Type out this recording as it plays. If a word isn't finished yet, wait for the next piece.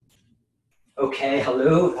Okay,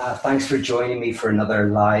 hello. Thanks for joining me for another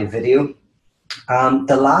live video.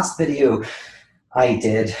 The last video I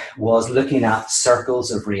did was looking at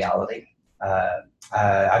circles of reality. Uh,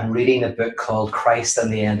 I'm reading a book called Christ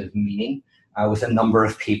and the End of Meaning with a number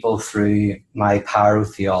of people through my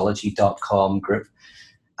pyrotheology.com group.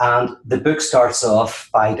 And the book starts off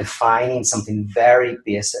by defining something very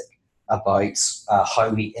basic about how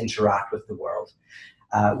we interact with the world.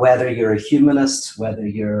 Whether you're a humanist, whether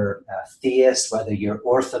you're a theist, whether you're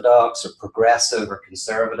orthodox or progressive or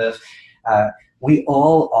conservative, uh, we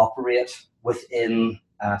all operate within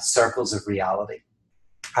circles of reality.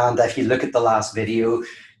 And if you look at the last video,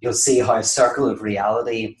 you'll see how a circle of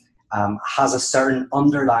reality has a certain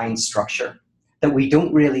underlying structure that we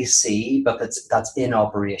don't really see, but that's in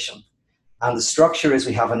operation. And the structure is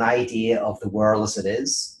we have an idea of the world as it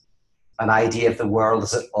is, an idea of the world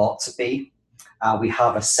as it ought to be. We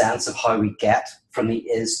have a sense of how we get from the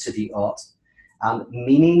is to the ought. And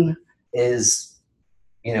meaning is,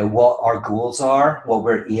 what our goals are, what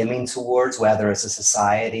we're aiming towards, whether as a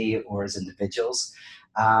society or as individuals.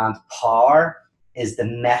 And power is the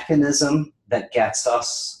mechanism that gets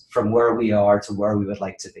us from where we are to where we would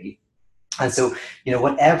like to be. And so,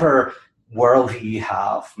 whatever worldview you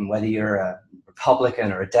have, whether you're a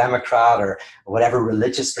Republican or a Democrat or whatever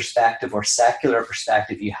religious perspective or secular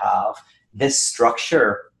perspective you have, this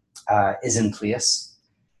structure is in place.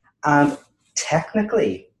 And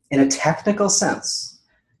technically, in a technical sense,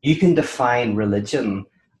 you can define religion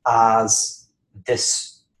as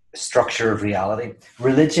this structure of reality.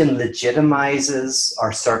 Religion legitimizes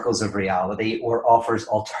our circles of reality or offers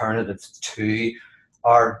alternatives to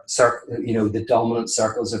our, the dominant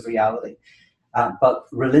circles of reality. But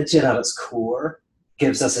religion at its core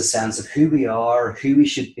gives us a sense of who we are, who we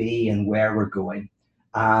should be, and where we're going.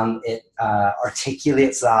 And it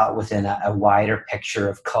articulates that within a wider picture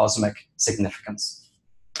of cosmic significance.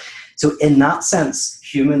 So in that sense,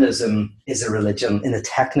 humanism is a religion in a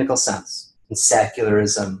technical sense, and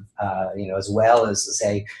secularism, as well as,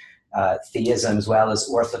 say, theism, as well as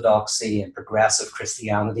orthodoxy and progressive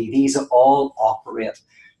Christianity. These all operate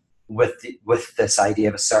with this idea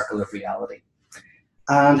of a circle of reality.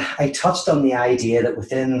 And I touched on the idea that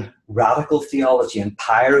within radical theology and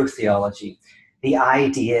pyrotheology, the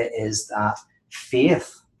idea is that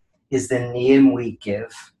faith is the name we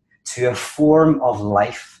give to a form of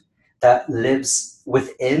life that lives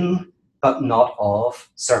within but not of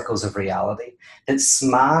circles of reality, that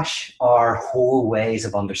smash our whole ways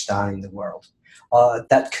of understanding the world,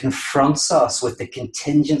 that confronts us with the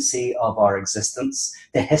contingency of our existence,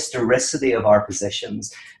 the historicity of our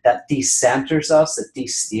positions, that decenters us, that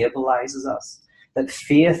destabilizes us. That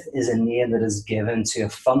faith is a name that is given to a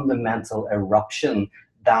fundamental eruption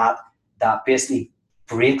that basically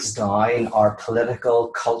breaks down our political,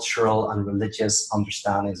 cultural, and religious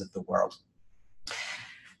understandings of the world.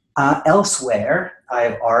 Elsewhere, I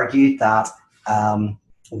have argued that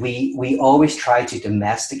we always try to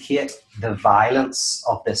domesticate the violence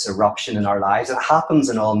of this eruption in our lives. It happens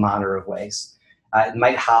in all manner of ways. It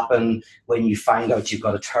might happen when you find out you've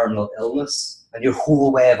got a terminal illness and your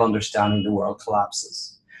whole way of understanding the world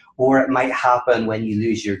collapses. Or it might happen when you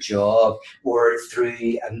lose your job, or through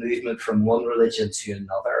a movement from one religion to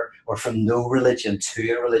another, or from no religion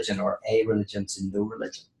to a religion, or a religion to no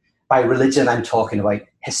religion. By religion, I'm talking about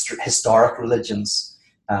historic religions.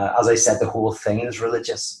 As I said, the whole thing is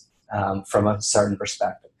religious from a certain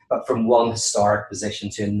perspective, but from one historic position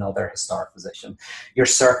to another historic position. Your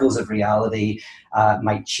circles of reality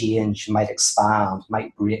might change, might expand,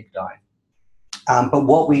 might break down. But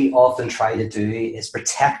what we often try to do is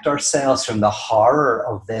protect ourselves from the horror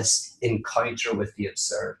of this encounter with the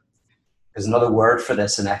absurd. Because another word for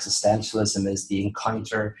this in existentialism is the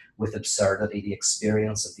encounter with absurdity, the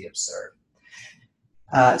experience of the absurd.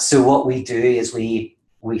 So what we do is we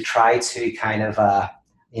try to kind of,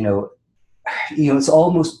 it's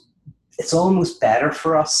almost better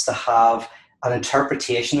for us to have an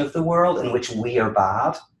interpretation of the world in which we are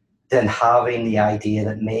bad than having the idea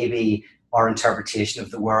that maybe our interpretation of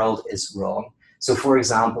the world is wrong. So, for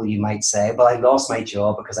example, you might say, well, I lost my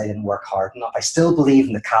job because I didn't work hard enough. I still believe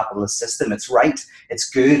in the capitalist system. It's right. It's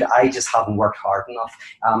good. I just haven't worked hard enough.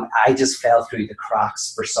 I just fell through the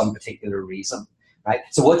cracks for some particular reason, right?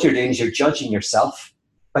 So what you're doing is you're judging yourself,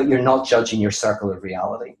 but you're not judging your circle of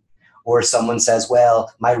reality. Or someone says, well,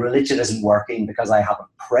 my religion isn't working because I haven't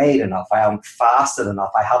prayed enough. I haven't fasted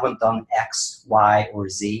enough. I haven't done X, Y, or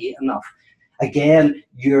Z enough. Again,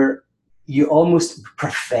 you almost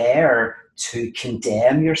prefer to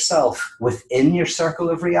condemn yourself within your circle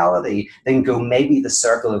of reality than go, maybe the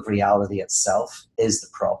circle of reality itself is the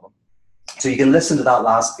problem. So you can listen to that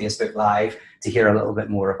last Facebook Live to hear a little bit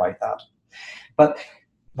more about that. But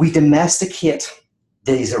we domesticate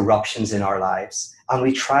these eruptions in our lives and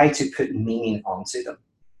we try to put meaning onto them.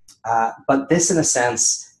 But this, in a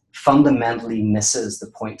sense, fundamentally misses the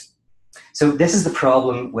point. So this is the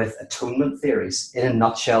problem with atonement theories in a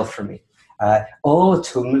nutshell for me. All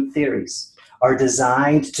atonement theories are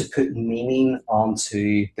designed to put meaning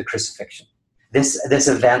onto the crucifixion. This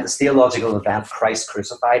event, this theological event, Christ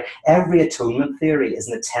crucified, every atonement theory is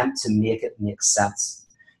an attempt to make it make sense,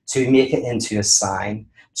 to make it into a sign,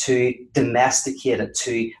 to domesticate it,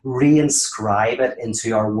 to reinscribe it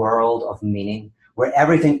into our world of meaning, where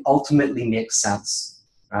everything ultimately makes sense,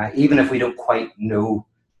 right? Even if we don't quite know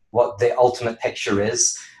what the ultimate picture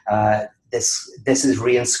is, this is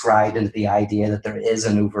reinscribed into the idea that there is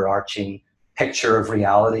an overarching picture of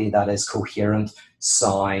reality that is coherent,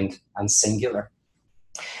 sound, and singular.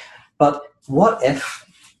 But what if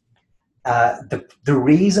the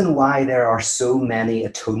reason why there are so many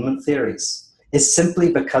atonement theories is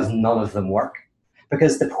simply because none of them work?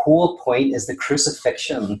 Because the whole point is the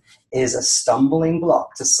crucifixion is a stumbling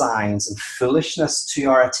block to science and foolishness to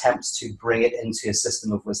our attempts to bring it into a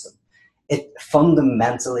system of wisdom. It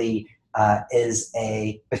fundamentally is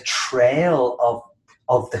a betrayal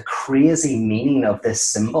of the crazy meaning of this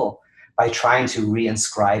symbol by trying to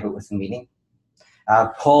reinscribe it with meaning.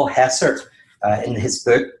 Paul Hessert, in his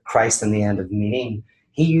book, Christ and the End of Meaning,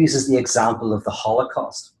 he uses the example of the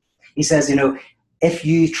Holocaust. He says, if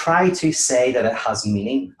you try to say that it has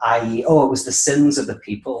meaning, i.e., it was the sins of the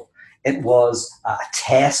people, it was a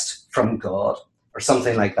test from God, or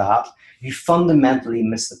something like that, you fundamentally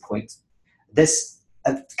miss the point. This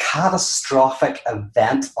catastrophic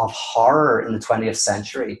event of horror in the 20th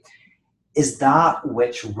century is that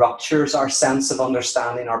which ruptures our sense of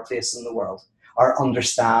understanding our place in the world, our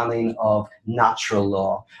understanding of natural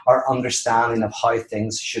law, our understanding of how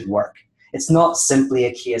things should work. It's not simply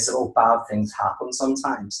a case of, bad things happen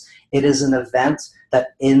sometimes. It is an event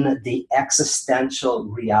that in the existential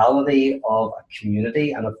reality of a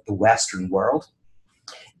community and of the Western world,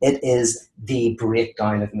 it is the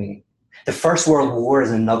breakdown of meaning. The First World War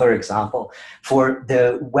is another example. For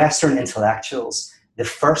the Western intellectuals, the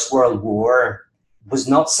First World War was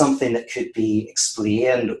not something that could be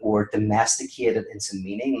explained or domesticated into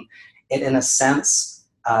meaning. It, in a sense,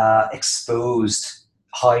 exposed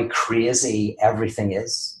how crazy everything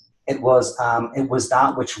is. It was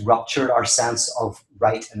that which ruptured our sense of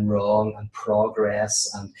right and wrong and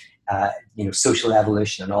progress and social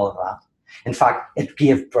evolution and all of that. In fact, it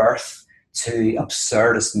gave birth to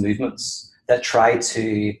absurdist movements that tried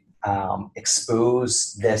to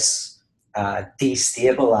expose this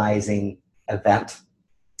destabilizing event.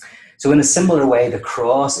 So in a similar way, the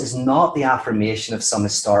cross is not the affirmation of some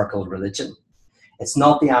historical religion. It's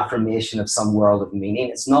not the affirmation of some world of meaning.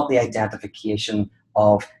 It's not the identification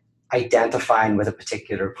of identifying with a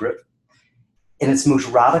particular group. In its most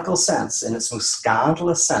radical sense, in its most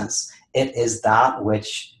scandalous sense, it is that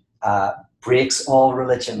which breaks all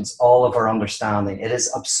religions, all of our understanding. It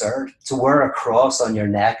is absurd. To wear a cross on your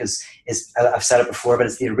neck is I've said it before, but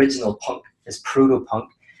it's the original punk, it's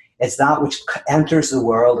proto-punk. It's that which enters the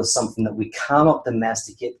world as something that we cannot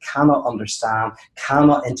domesticate, cannot understand,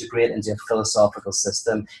 cannot integrate into a philosophical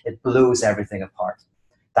system. It blows everything apart.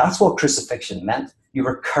 That's what crucifixion meant. You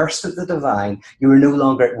were cursed with the divine. You were no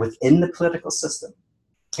longer within the political system.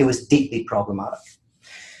 It was deeply problematic.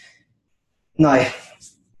 Now,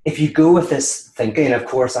 if you go with this thinking, of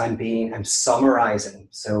course, I'm summarizing.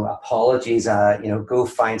 So apologies, go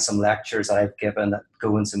find some lectures that I've given that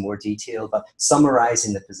go into more detail, but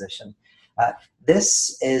summarizing the position.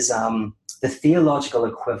 This is the theological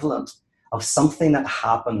equivalent of something that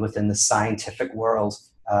happened within the scientific world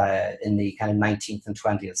in the kind of 19th and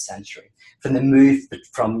 20th century, from the move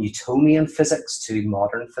from Newtonian physics to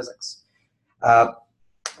modern physics.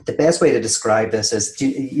 The best way to describe this is,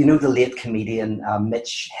 the late comedian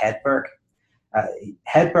Mitch Hedberg?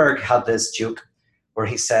 Hedberg had this joke where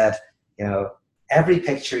he said, every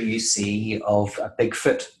picture you see of a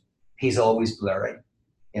Bigfoot, he's always blurry.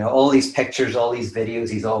 All these pictures, all these videos,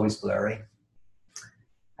 he's always blurry.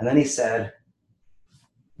 And then he said,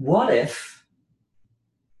 what if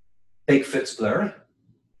Bigfoot's blurry,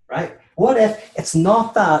 right? What if it's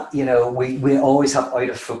not that, we always have out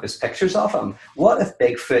of focus pictures of him? What if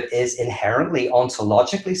Bigfoot is inherently,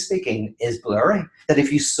 ontologically speaking, is blurry? That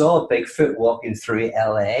if you saw Bigfoot walking through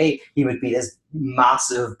LA, he would be this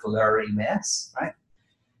massive blurry mess, right?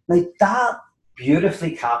 Now that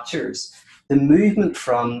beautifully captures the movement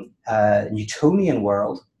from Newtonian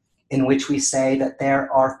world in which we say that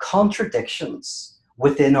there are contradictions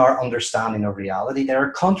within our understanding of reality. There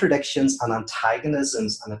are contradictions and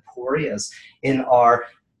antagonisms and aporias in our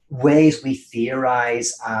ways we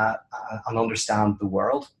theorize and understand the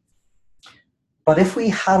world. But if we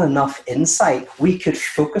had enough insight, we could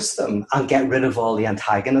focus them and get rid of all the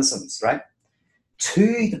antagonisms, right?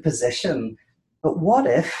 To the position, but what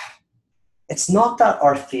if it's not that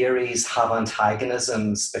our theories have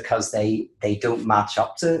antagonisms because they don't match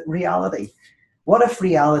up to reality? What if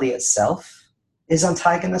reality itself is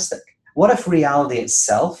antagonistic? What if reality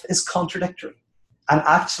itself is contradictory? And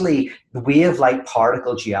actually, the wave-like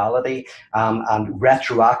particle duality and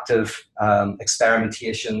retroactive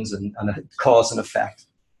experimentations and cause and effect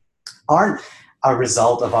aren't a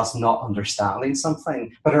result of us not understanding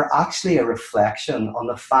something, but are actually a reflection on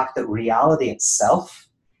the fact that reality itself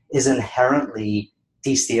is inherently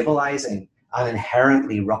destabilizing and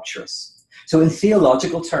inherently rupturous. So in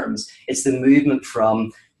theological terms, it's the movement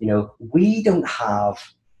from, we don't have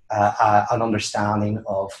an understanding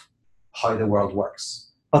of how the world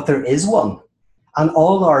works, but there is one. And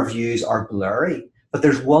all our views are blurry, but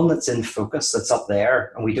there's one that's in focus, that's up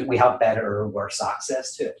there, and we have better or worse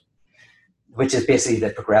access to it, which is basically the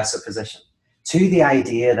progressive position. To the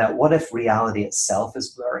idea that what if reality itself is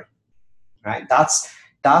blurry, right? That's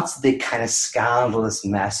the kind of scandalous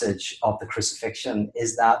message of the crucifixion,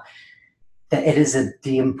 is that it is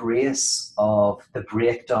the embrace of the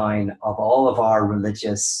breakdown of all of our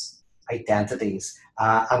religious identities.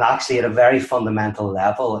 And actually, at a very fundamental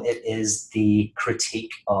level, it is the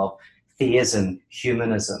critique of theism,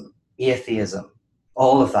 humanism, atheism,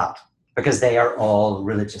 all of that, because they are all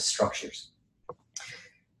religious structures.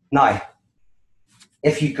 Now,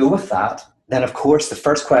 if you go with that, then of course the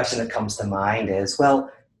first question that comes to mind is,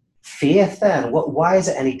 well, faith then, why is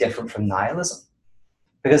it any different from nihilism?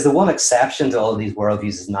 Because the one exception to all of these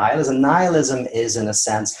worldviews is nihilism. Nihilism is, in a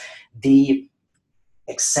sense, the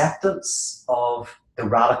acceptance of the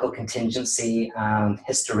radical contingency and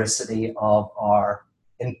historicity of our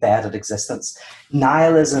embedded existence.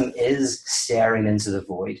 Nihilism is staring into the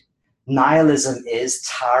void. Nihilism is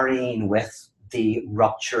tarrying with the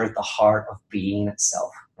rupture at the heart of being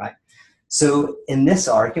itself, right? So in this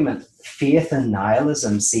argument, faith and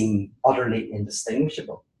nihilism seem utterly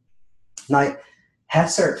indistinguishable. Now,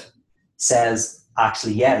 Hessert says,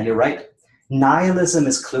 actually, yeah, you're right. Nihilism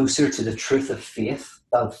is closer to the truth of faith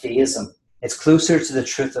than theism. It's closer to the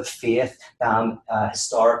truth of faith than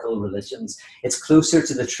historical religions. It's closer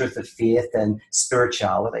to the truth of faith than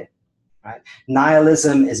spirituality. Right?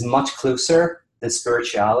 Nihilism is much closer than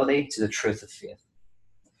spirituality to the truth of faith.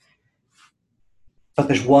 But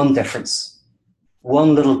there's one difference,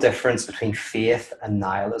 one little difference between faith and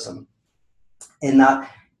nihilism, in that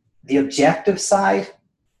the objective side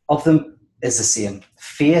of them is the same.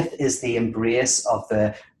 Faith is the embrace of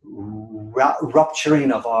the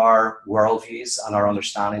rupturing of our worldviews and our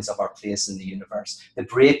understandings of our place in the universe, the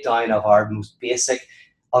breakdown of our most basic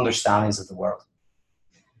understandings of the world.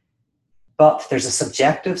 But there's a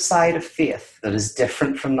subjective side of faith that is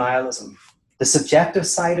different from nihilism. The subjective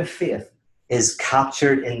side of faith is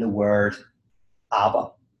captured in the word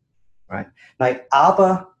Abba. Right? Now,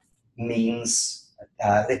 Abba means,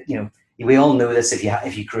 we all know this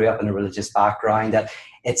if you grew up in a religious background, that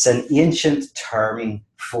it's an ancient term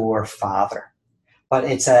for father, but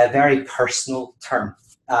it's a very personal term.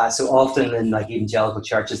 So often in like evangelical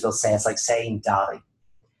churches, they'll say it's like saying daddy.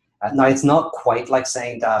 Now, it's not quite like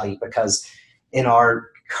saying daddy, because in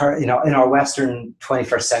our Western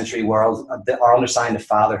 21st century world, our understanding of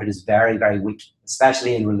fatherhood is very, very weak,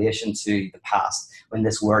 especially in relation to the past when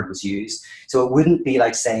this word was used. So it wouldn't be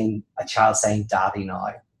like saying a child saying daddy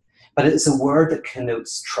now, but it's a word that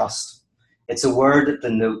connotes trust. It's a word that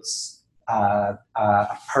denotes a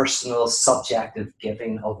personal, subjective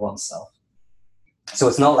giving of oneself. So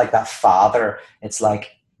it's not like that father. It's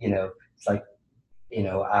like, it's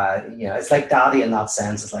like daddy in that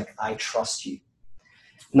sense. It's like, I trust you.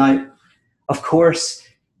 Now, of course,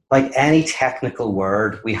 like any technical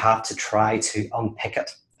word, we have to try to unpick it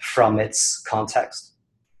from its context,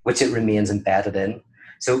 which it remains embedded in.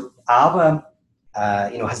 So Abba,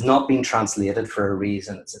 has not been translated for a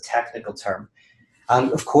reason. It's a technical term.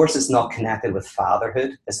 And of course, it's not connected with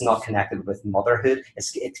fatherhood. It's not connected with motherhood.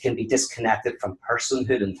 It can be disconnected from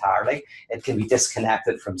personhood entirely. It can be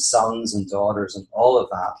disconnected from sons and daughters and all of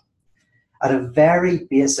that. At a very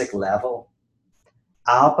basic level,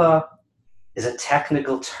 Abba is a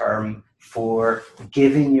technical term for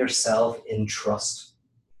giving yourself in trust.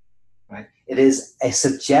 Right? It is a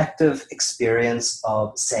subjective experience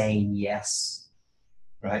of saying yes.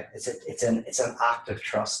 Right? It's an act of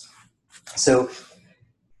trust. So,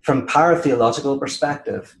 from paratheological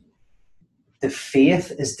perspective, the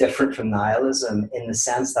faith is different from nihilism in the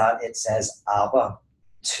sense that it says Abba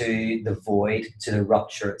to the void, to the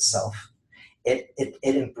rupture itself. It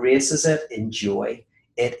embraces it in joy.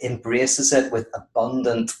 It embraces it with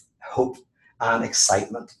abundant hope and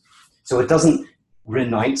excitement. So it doesn't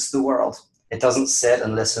renounce the world. It doesn't sit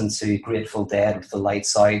and listen to Grateful Dead with the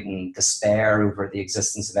lights out and despair over the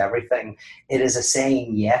existence of everything. It is a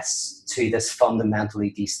saying yes to this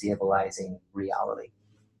fundamentally destabilizing reality.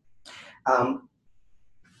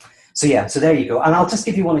 So there you go. And I'll just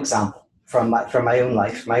give you one example from my own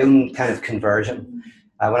life, my own kind of conversion.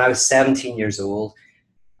 When I was 17 years old,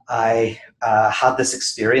 I had this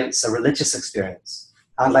experience, a religious experience.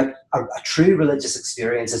 And like a true religious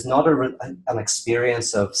experience is not an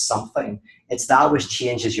experience of something. It's that which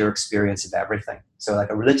changes your experience of everything. So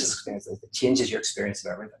like a religious experience, it changes your experience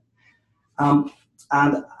of everything.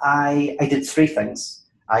 And I did three things.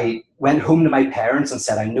 I went home to my parents and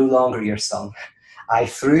said, I'm no longer your son. I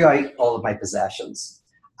threw out all of my possessions.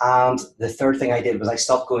 And the third thing I did was I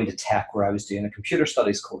stopped going to tech where I was doing a computer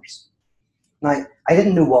studies course. Now, I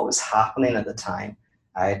didn't know what was happening at the time.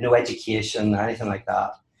 I had no education or anything like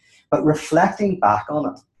that. But reflecting back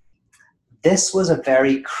on it, this was a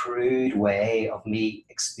very crude way of me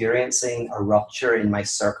experiencing a rupture in my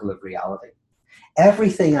circle of reality.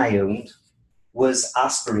 Everything I owned was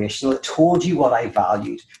aspirational. It told you what I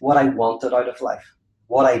valued, what I wanted out of life,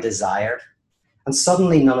 what I desired. And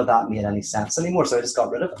suddenly none of that made any sense anymore, so I just got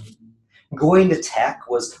rid of it. Going to tech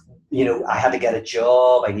was, I had to get a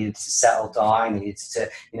job, I needed to settle down, I needed to,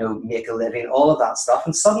 make a living, all of that stuff.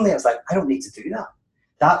 And suddenly I was like, I don't need to do that.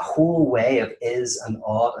 That whole way of is and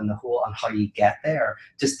ought and and how you get there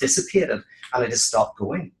just dissipated, and I just stopped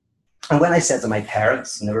going. And when I said to my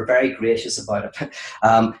parents, and they were very gracious about it,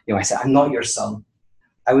 I said, I'm not your son.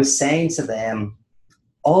 I was saying to them,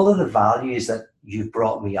 all of the values that you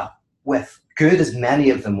brought me up with, good as many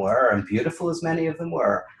of them were and beautiful as many of them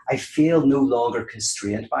were, I feel no longer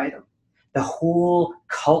constrained by them. The whole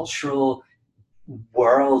cultural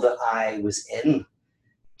world that I was in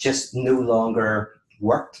just no longer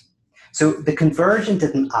worked. So the conversion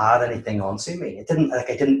didn't add anything onto me. I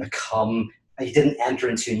didn't enter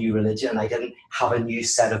into a new religion. I didn't have a new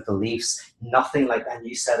set of beliefs, nothing like a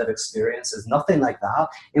new set of experiences, nothing like that.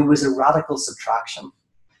 It was a radical subtraction.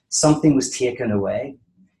 Something was taken away.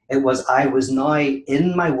 I was now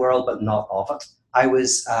in my world, but not of it. I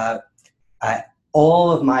was,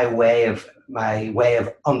 all of my way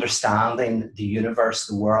of understanding the universe,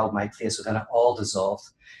 the world, my place within it, all dissolved.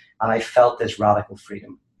 And I felt this radical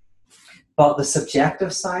freedom. But the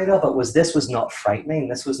subjective side of it this was not frightening.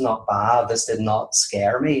 This was not bad. This did not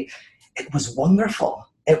scare me. It was wonderful.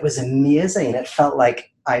 It was amazing. It felt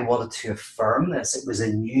like I wanted to affirm this. It was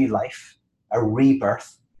a new life, a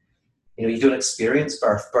rebirth. You don't experience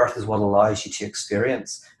birth. Birth is what allows you to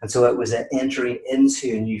experience. And so it was an entry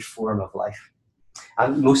into a new form of life.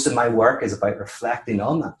 And most of my work is about reflecting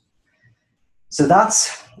on that. So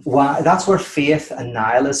that's where faith and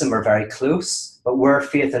nihilism are very close. But where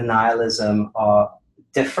faith and nihilism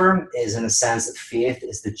differ is in a sense that faith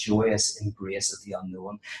is the joyous embrace of the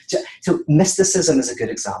unknown. So mysticism is a good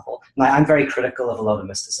example. Now, I'm very critical of a lot of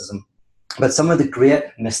mysticism, but some of the great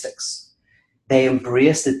mystics, they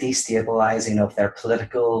embraced the destabilizing of their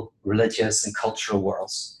political, religious, and cultural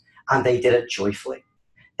worlds, and they did it joyfully.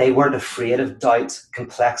 They weren't afraid of doubt,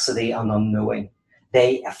 complexity, and unknowing.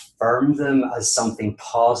 They affirmed them as something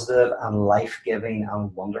positive and life-giving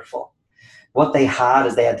and wonderful. What they had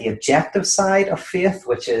is they had the objective side of faith,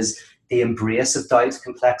 which is the embrace of doubt,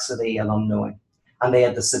 complexity, and unknowing. And they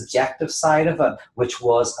had the subjective side of it, which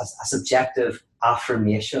was a subjective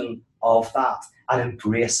affirmation of that, an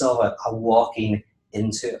embrace of it, a walking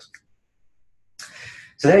into it.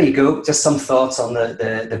 So there you go, just some thoughts on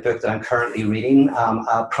the book that I'm currently reading.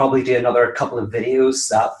 I'll probably do another couple of videos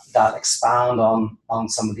that expand on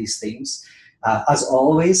some of these themes. As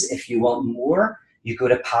always, if you want more, you go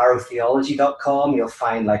to parotheology.com. You'll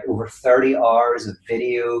find like over 30 hours of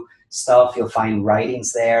video stuff. You'll find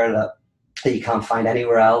writings there that you can't find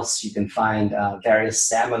anywhere else. You can find various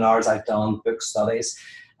seminars I've done, book studies.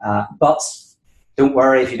 But don't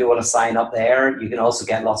worry if you don't want to sign up there. You can also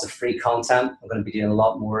get lots of free content. I'm going to be doing a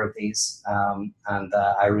lot more of these. And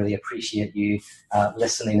I really appreciate you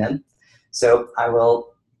listening in. So I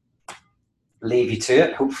will leave you to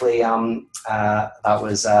it. Hopefully that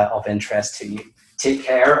was of interest to you. Take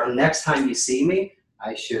care. And next time you see me,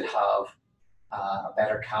 I should have a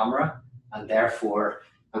better camera. And therefore,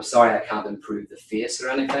 I'm sorry I can't improve the face or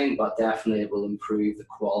anything, but definitely it will improve the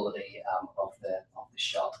quality of the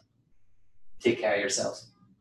shot. Take care of yourselves.